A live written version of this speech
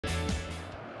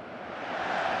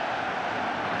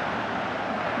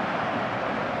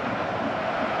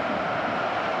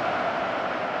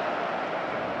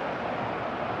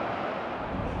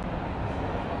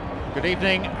Good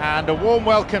evening and a warm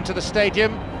welcome to the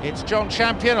stadium. It's John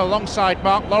Champion alongside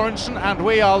Mark Lawrenson, and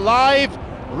we are live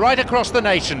right across the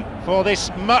nation for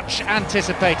this much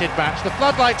anticipated match. The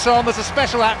floodlights on, there's a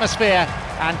special atmosphere,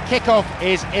 and kick-off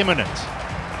is imminent.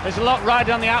 There's a lot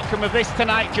riding on the outcome of this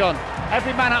tonight, John.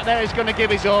 Every man out there is going to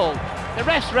give his all. The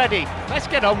ref's ready, let's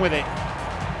get on with it.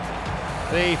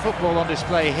 The football on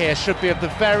display here should be of the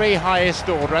very highest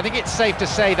order. I think it's safe to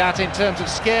say that in terms of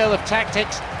skill, of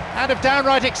tactics and of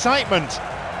downright excitement.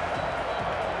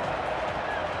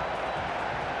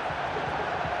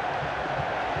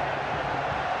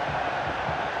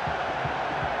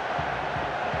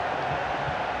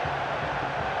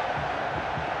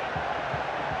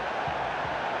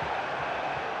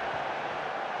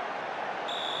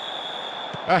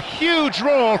 A huge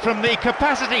roar from the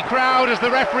capacity crowd as the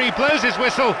referee blows his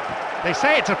whistle. They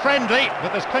say it's a friendly,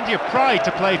 but there's plenty of pride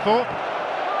to play for.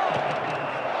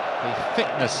 The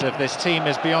fitness of this team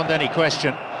is beyond any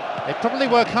question. They probably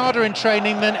work harder in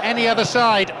training than any other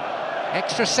side.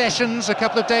 Extra sessions, a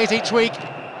couple of days each week.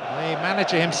 The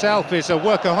manager himself is a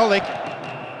workaholic.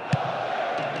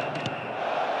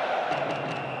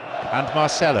 And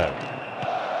Marcelo.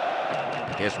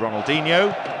 Here's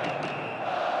Ronaldinho.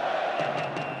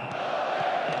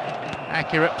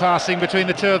 Accurate passing between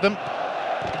the two of them.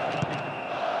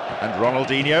 And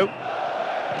Ronaldinho.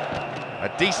 A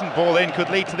decent ball in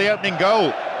could lead to the opening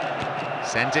goal.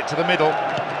 Sends it to the middle.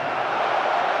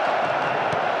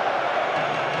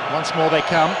 Once more they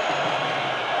come.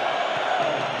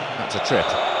 That's a trip.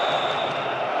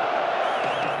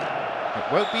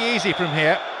 It won't be easy from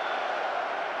here.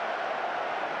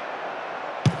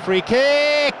 Free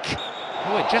kick!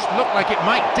 Oh, it just looked like it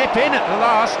might dip in at the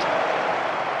last.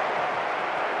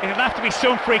 It'll have to be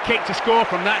some free kick to score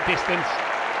from that distance.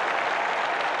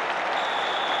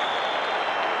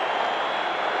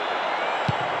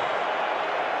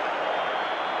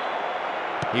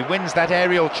 He wins that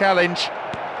aerial challenge.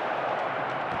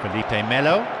 Felipe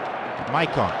Melo.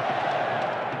 Maicon.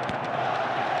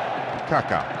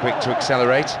 Kaká, quick to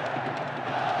accelerate.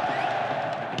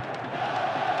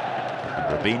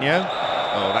 Robinho.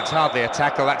 Oh, that's hardly a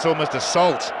tackle, that's almost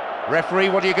assault. Referee,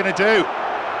 what are you going to do?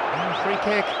 Free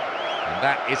kick. And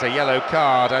that is a yellow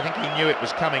card. I think he knew it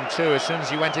was coming too as soon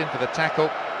as he went in for the tackle.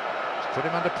 Just put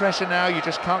him under pressure now. You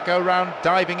just can't go around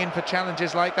diving in for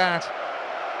challenges like that.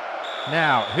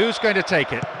 Now, who's going to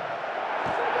take it?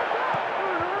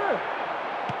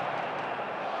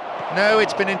 No,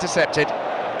 it's been intercepted.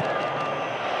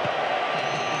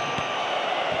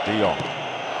 De Jong.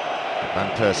 Van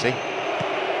Persie.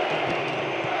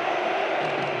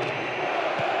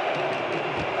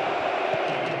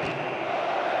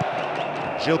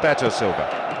 Gilberto Silva.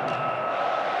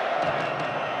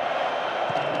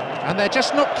 And they're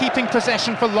just not keeping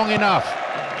possession for long enough.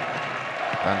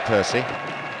 Van Persie.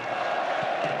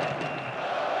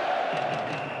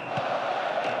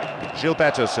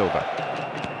 Gilberto Silva.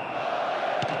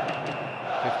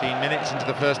 15 minutes into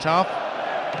the first half.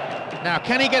 Now,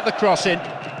 can he get the cross in?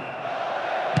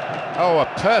 Oh,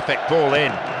 a perfect ball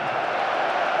in.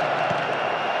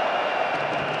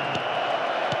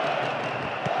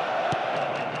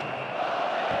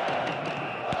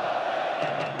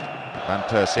 Van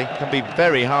Persie can be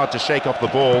very hard to shake off the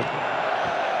ball.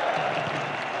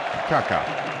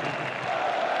 Kaká.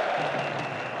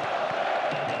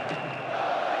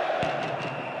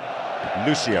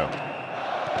 Lucio.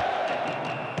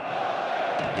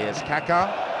 Here's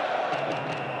Kaká.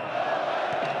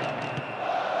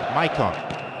 Maicon.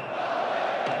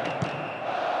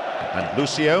 And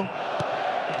Lucio.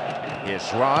 Here's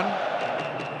Juan.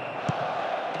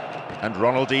 And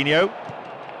Ronaldinho.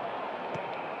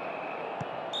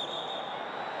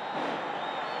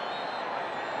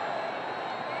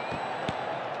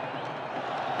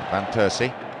 Van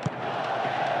Persie.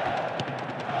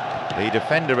 The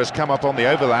defender has come up on the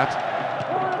overlap.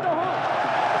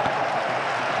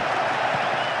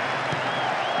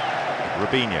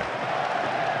 Robinho.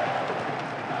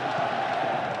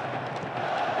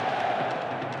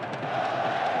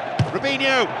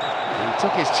 Robinho! He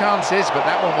took his chances, but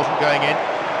that one wasn't going in.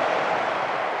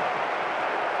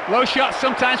 Low shots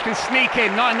sometimes can sneak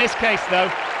in, not in this case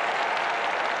though.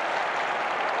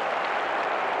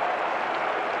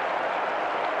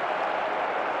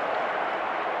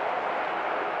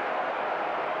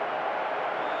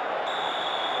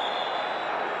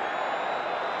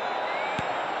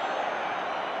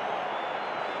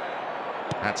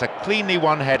 That's a cleanly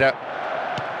won header.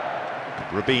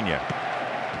 Robinho.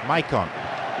 Maicon.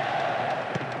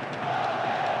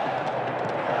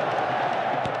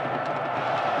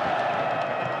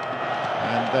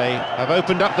 And they have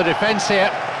opened up the defence here.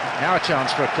 Now a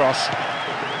chance for a cross.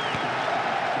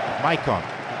 Maicon.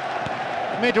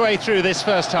 Midway through this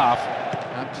first half,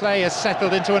 and play has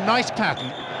settled into a nice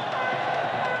pattern.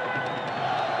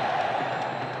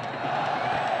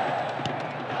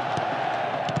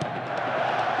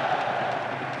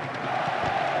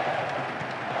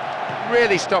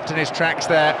 Really stopped in his tracks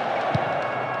there.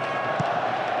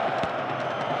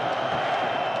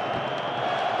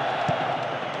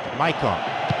 Maicon.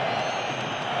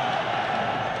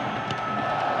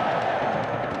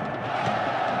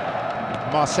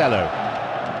 Marcelo.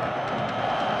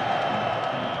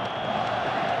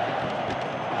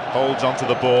 Holds onto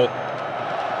the ball.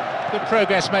 Good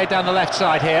progress made down the left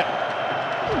side here.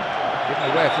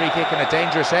 Giving away a free kick in a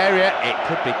dangerous area, it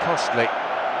could be costly.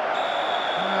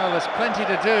 Well, there's plenty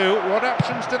to do. What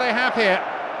options do they have here?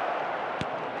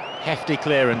 Hefty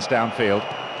clearance downfield.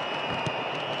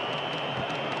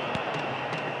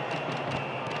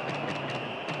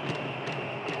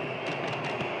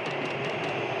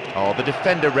 Oh, the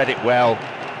defender read it well.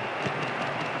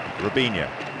 Robinho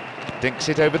dinks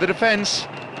it over the defence.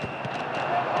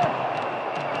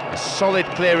 A solid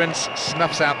clearance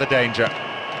snuffs out the danger.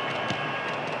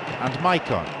 And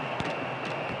Maicon.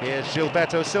 Here's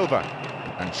Gilberto Silva.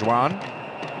 And Juan.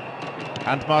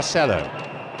 And Marcelo.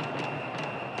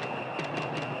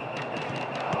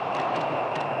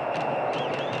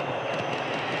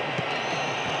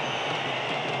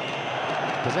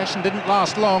 Possession didn't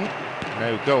last long.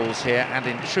 No goals here, and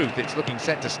in truth it's looking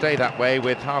set to stay that way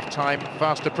with half-time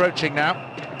fast approaching now.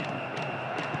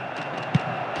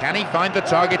 Can he find the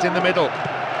target in the middle?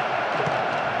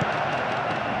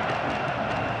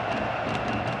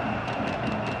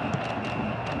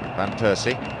 Van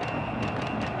Persie.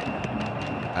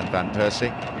 And Van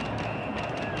Persie.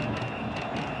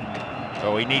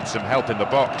 Oh, he needs some help in the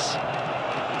box.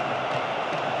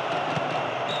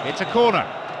 It's a corner.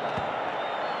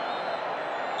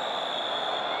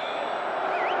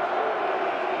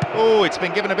 Oh, it's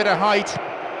been given a bit of height.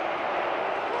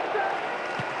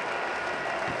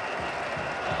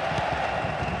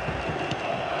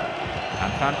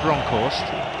 And Van Bronckhorst.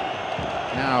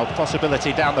 Now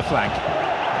possibility down the flank.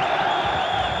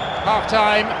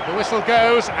 Half-time, the whistle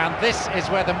goes, and this is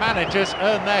where the managers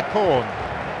earn their corn.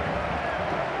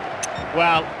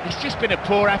 Well, it's just been a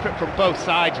poor effort from both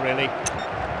sides, really.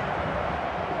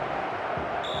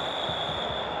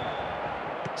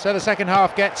 So the second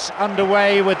half gets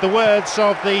underway with the words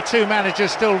of the two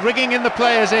managers still ringing in the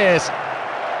players' ears.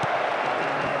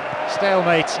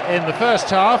 Stalemate in the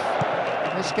first half.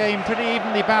 This game pretty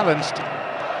evenly balanced.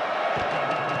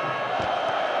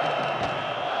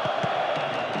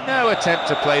 No attempt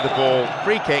to play the ball.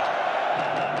 Free kick.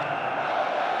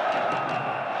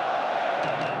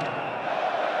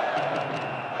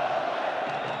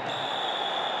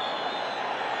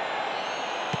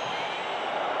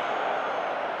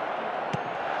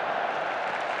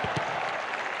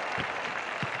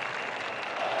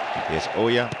 Here's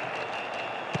Oya.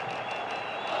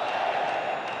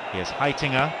 Here's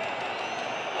Heitinger.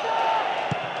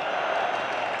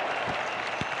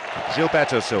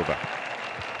 Gilberto Silva.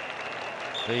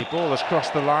 The ball has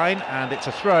crossed the line and it's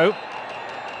a throw.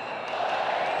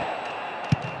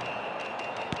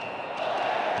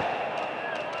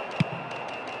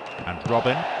 And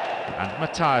Robin and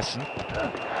Mathiasen.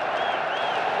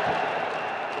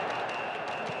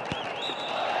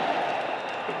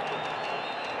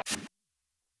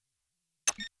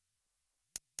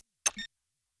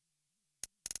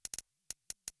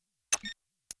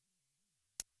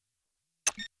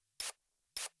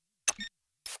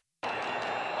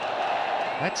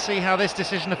 Let's see how this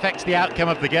decision affects the outcome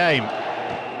of the game.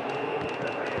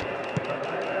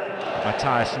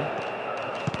 Mathiasen.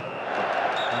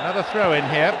 Another throw in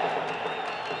here.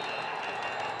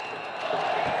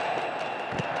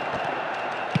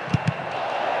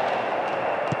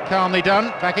 Calmly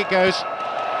done, back it goes.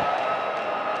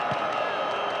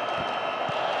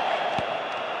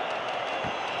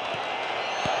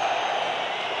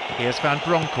 Here's Van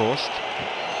Bronckhorst.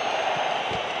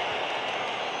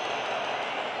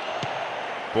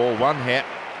 Ball one here.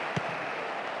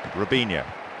 Robinho.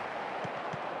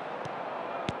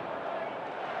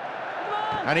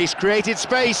 And he's created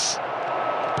space.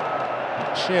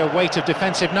 Sheer weight of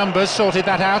defensive numbers sorted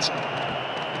that out.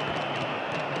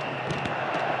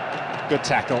 Good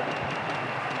tackle.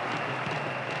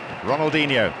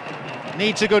 Ronaldinho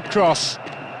needs a good cross.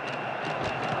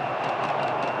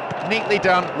 Neatly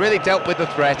done, really dealt with the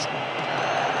threat.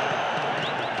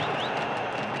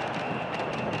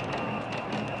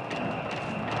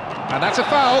 And that's a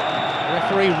foul.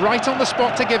 Referee right on the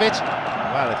spot to give it.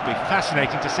 Well, it'll be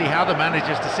fascinating to see how the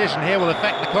manager's decision here will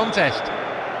affect the contest.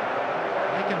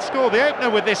 They can score the opener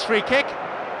with this free kick.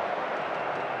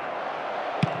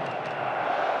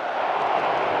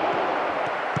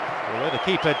 Although the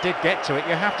keeper did get to it,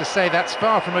 you have to say that's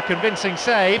far from a convincing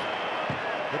save.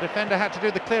 The defender had to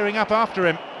do the clearing up after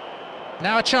him.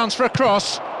 Now a chance for a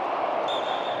cross.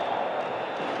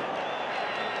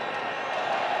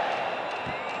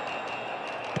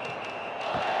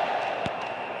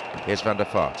 Here's Van der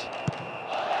Vaart.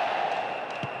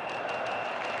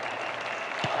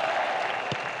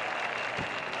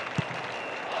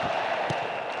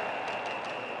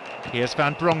 Here's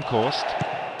Van Bronckhorst.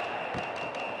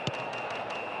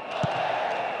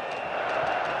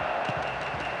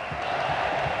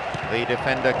 The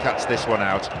defender cuts this one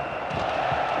out.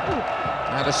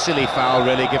 Not a silly foul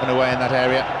really given away in that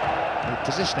area. The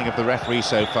positioning of the referee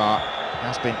so far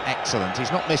has been excellent.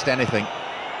 He's not missed anything.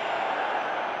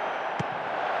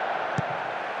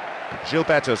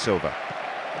 Gilberto Silva.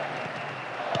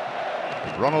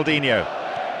 Ronaldinho.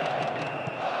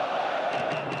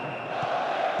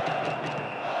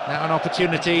 Now an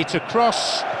opportunity to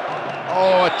cross.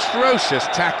 Oh, atrocious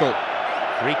tackle.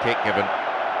 Free kick given.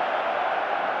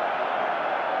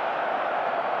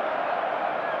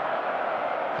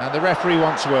 And the referee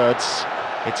wants words.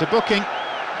 It's a booking.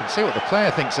 You can see what the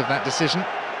player thinks of that decision.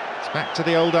 It's back to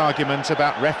the old argument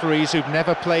about referees who've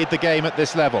never played the game at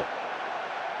this level.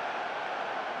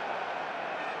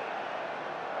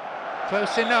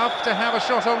 Close enough to have a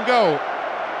shot on goal.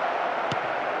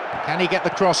 Can he get the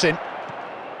cross in?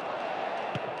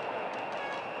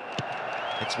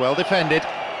 It's well defended.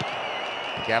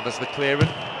 He gathers the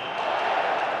clearance.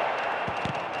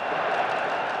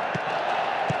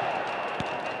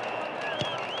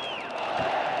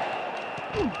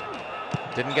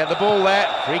 Didn't get the ball there.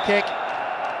 Free kick.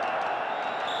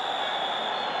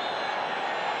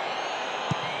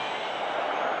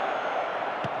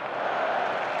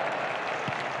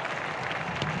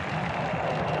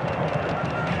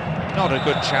 Not a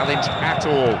good challenge at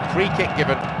all. Free kick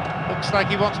given. Looks like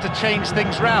he wants to change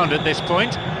things round at this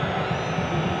point.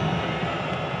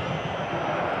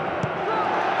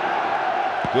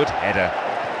 Good header.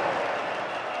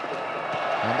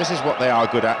 And this is what they are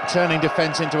good at, turning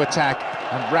defence into attack,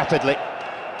 and rapidly.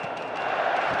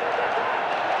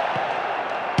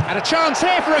 And a chance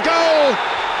here for a goal!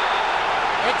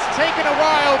 It's taken a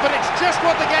while, but it's just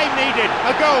what the game needed,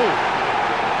 a goal.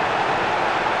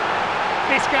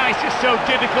 This guy's just so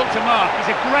difficult to mark.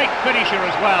 He's a great finisher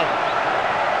as well.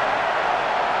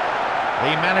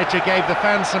 The manager gave the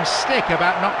fans some stick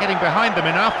about not getting behind them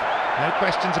enough. No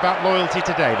questions about loyalty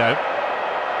today, though.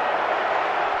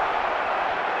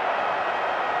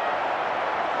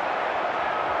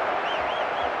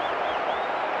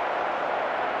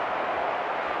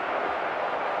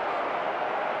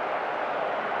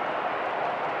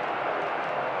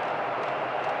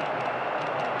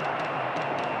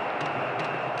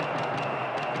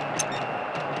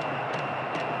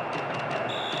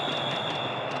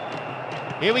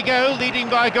 Here we go, leading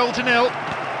by a goal to nil.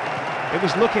 It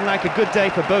was looking like a good day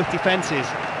for both defences.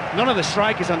 None of the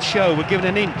strikers on show were given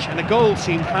an inch, and a goal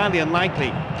seemed highly unlikely.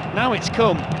 Now it's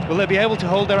come. Will they be able to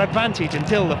hold their advantage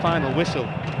until the final whistle?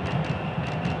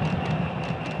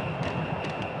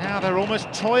 Now they're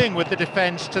almost toying with the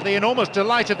defence, to the enormous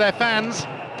delight of their fans.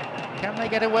 Can they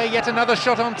get away yet another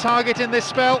shot on target in this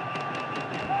spell?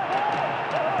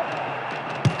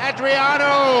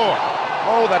 Adriano!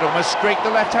 Oh, that almost scraped the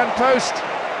left-hand post.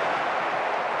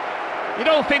 You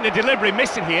don't think the delivery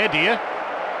missed it here, do you?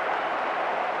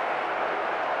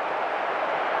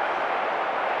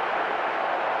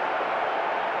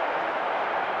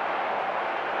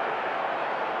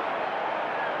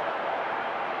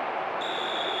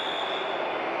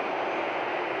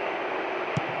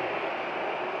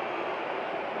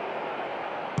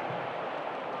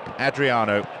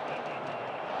 Adriano.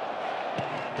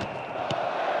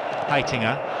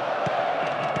 Heitinger.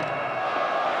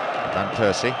 Van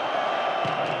Persie.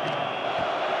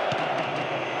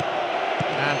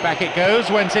 And back it goes,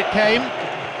 whence it came.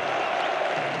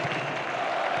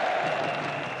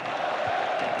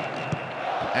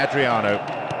 Adriano.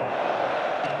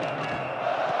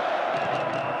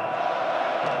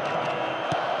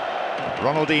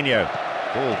 Ronaldinho.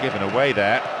 Ball given away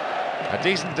there. A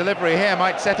decent delivery here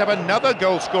might set up another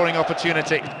goal-scoring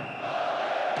opportunity.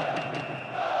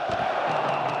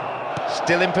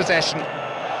 Still in possession.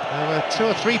 There were 2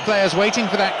 or 3 players waiting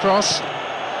for that cross.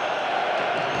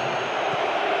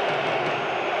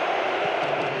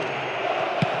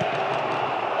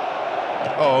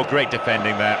 Oh, great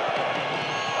defending there.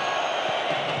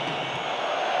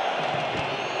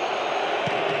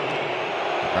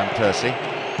 Percy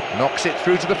knocks it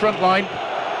through to the front line.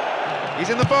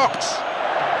 He's in the box.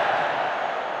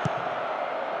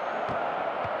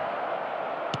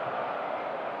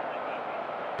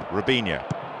 Robinho.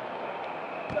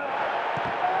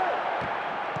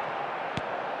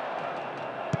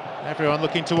 Everyone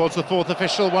looking towards the fourth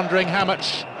official, wondering how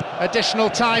much additional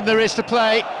time there is to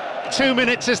play. 2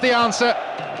 minutes is the answer.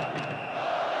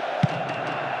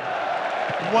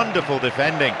 Wonderful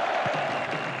defending.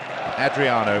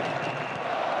 Adriano.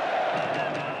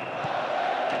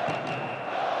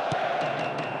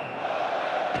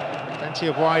 Plenty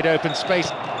of wide open space.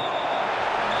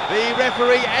 The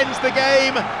referee ends the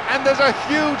game, and there's a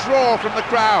huge roar from the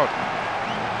crowd.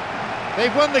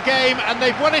 They've won the game, and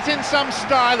they've won it in some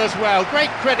style as well.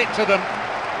 Great credit to them.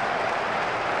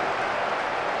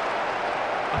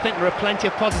 I think there are plenty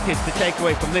of positives to take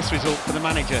away from this result for the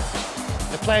manager.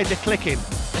 The players are clicking,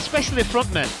 especially the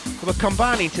front men, who are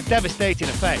combining to devastating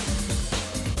effect.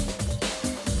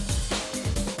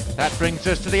 That brings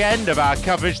us to the end of our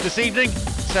coverage this evening.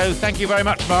 So thank you very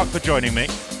much, Mark, for joining me.